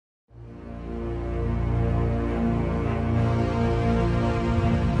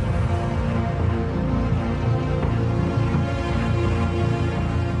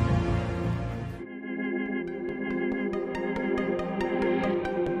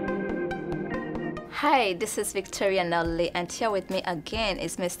Hi, this is Victoria Nalule, and here with me again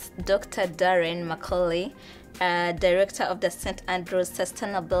is Dr. Darren McCauley, Director of the St. Andrews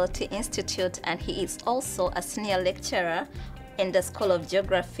Sustainability Institute, and he is also a senior lecturer in the School of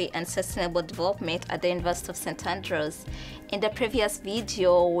Geography and Sustainable Development at the University of St. Andrews. In the previous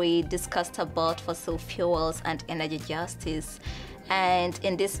video, we discussed about fossil fuels and energy justice. And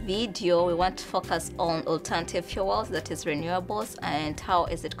in this video, we want to focus on alternative fuels, that is renewables, and how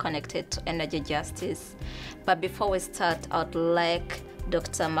is it connected to energy justice. But before we start, I'd like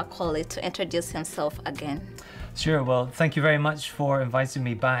Dr. McCauley to introduce himself again. Sure. Well, thank you very much for inviting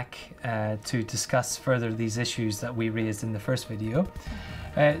me back to discuss further these issues that we raised in the first video.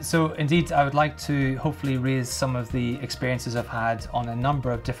 So indeed, I would like to hopefully raise some of the experiences I've had on a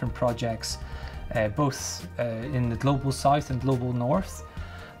number of different projects, both in the global south and global north.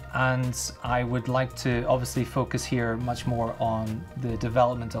 And I would like to obviously focus here much more on the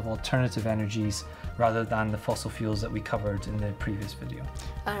development of alternative energies rather than the fossil fuels that we covered in the previous video.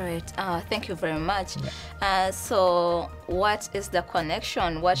 All right, thank you very much. Yeah. So what is the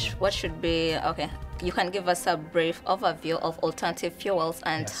connection? What should be, okay, you can give us a brief overview of alternative fuels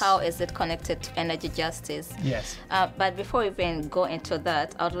and how is it connected to energy justice? Yes. But before we even go into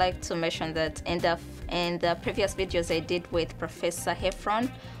that, I would like to mention that in the previous videos I did with Professor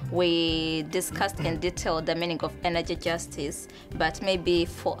Heffron, we discussed in detail the meaning of energy justice, but maybe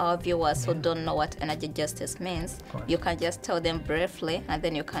for our viewers who don't know what energy justice means, you can just tell them briefly, and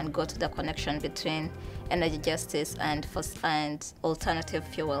then you can go to the connection between energy justice and alternative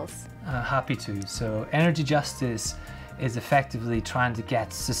fuels. Happy to. So energy justice is effectively trying to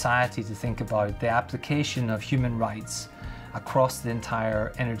get society to think about the application of human rights across the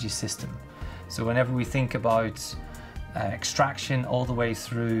entire energy system. So whenever we think about extraction all the way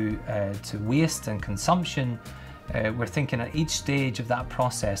through to waste and consumption, we're thinking at each stage of that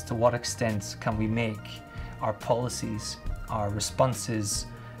process, to what extent can we make our policies, our responses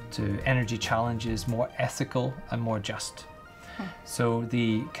to energy challenges more ethical and more just. So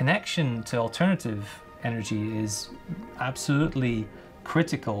the connection to alternative energy is absolutely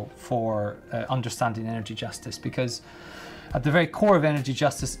critical for understanding energy justice, because at the very core of energy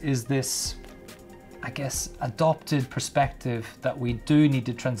justice is this, I guess, adopted perspective that we do need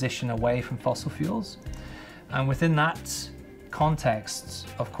to transition away from fossil fuels. And within that context,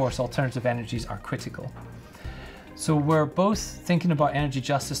 of course, alternative energies are critical. So we're both thinking about energy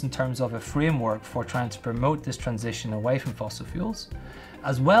justice in terms of a framework for trying to promote this transition away from fossil fuels,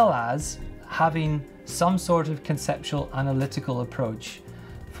 as well as having some sort of conceptual analytical approach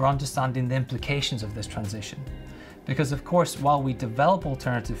for understanding the implications of this transition. Because of course, while we develop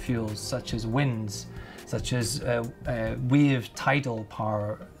alternative fuels such as winds, such as wave tidal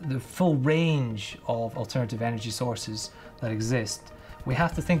power, the full range of alternative energy sources that exist, we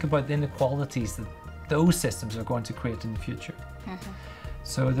have to think about the inequalities that those systems are going to create in the future.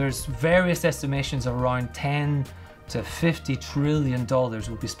 So there's various estimations of around 10 to 50 trillion dollars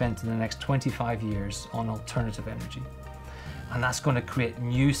will be spent in the next 25 years on alternative energy. And that's going to create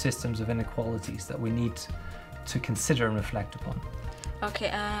new systems of inequalities that we need to consider and reflect upon. Okay,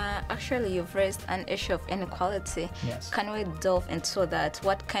 actually you've raised an issue of inequality. Yes. Can we delve into that?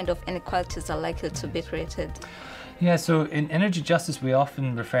 What kind of inequalities are likely to be created? Yeah, so in energy justice, we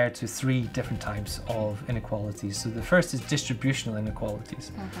often refer to three different types of inequalities. So the first is distributional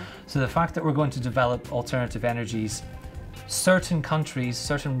inequalities. So the fact that we're going to develop alternative energies, certain countries,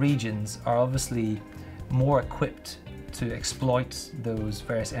 certain regions are obviously more equipped to exploit those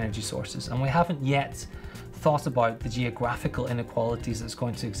various energy sources. And we haven't yet thought about the geographical inequalities that's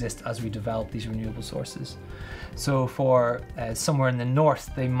going to exist as we develop these renewable sources. So for somewhere in the north,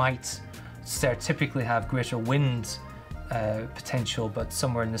 they might typically have greater wind potential, but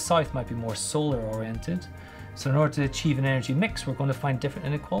somewhere in the south might be more solar oriented. So in order to achieve an energy mix, we're going to find different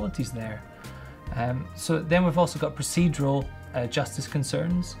inequalities there. So then we've also got procedural justice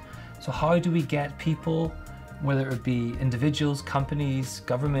concerns. So how do we get people, whether it be individuals, companies,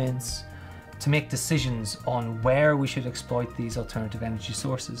 governments, to make decisions on where we should exploit these alternative energy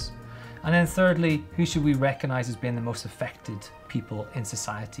sources? And then thirdly, who should we recognize as being the most affected people in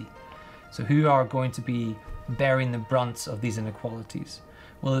society? So who are going to be bearing the brunt of these inequalities?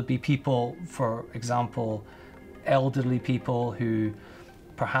 Will it be people, for example, elderly people who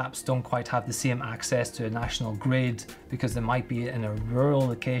perhaps don't quite have the same access to a national grid because they might be in a rural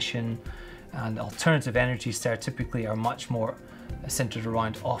location, and alternative energies there typically are much more centered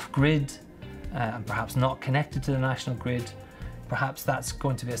around off-grid and perhaps not connected to the national grid? Perhaps that's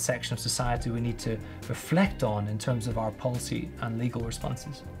going to be a section of society we need to reflect on in terms of our policy and legal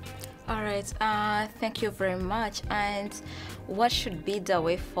responses. All right, thank you very much. And what should be the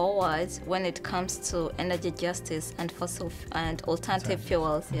way forward when it comes to energy justice and fossil and alternative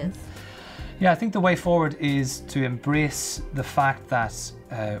fuels? Yes. Yeah, I think the way forward is to embrace the fact that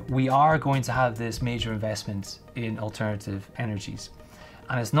we are going to have this major investment in alternative energies.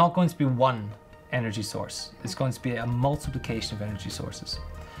 And it's not going to be one energy source. It's going to be a multiplication of energy sources.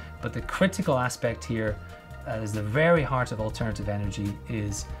 But the critical aspect here, that is the very heart of alternative energy,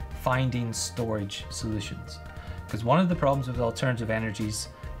 is finding storage solutions. Because one of the problems with alternative energies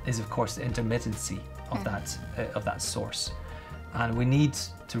is, of course, the intermittency of that source. And we need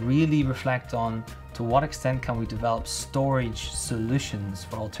to really reflect on to what extent can we develop storage solutions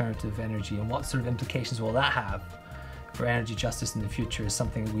for alternative energy, and what sort of implications will that have for energy justice in the future is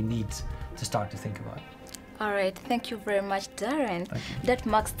something that we need to start to think about. All right, thank you very much, Darren. Thank you. That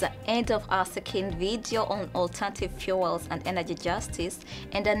marks the end of our second video on alternative fuels and energy justice.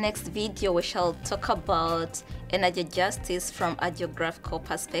 In the next video, we shall talk about energy justice from a geographical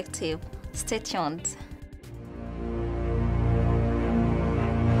perspective. Stay tuned.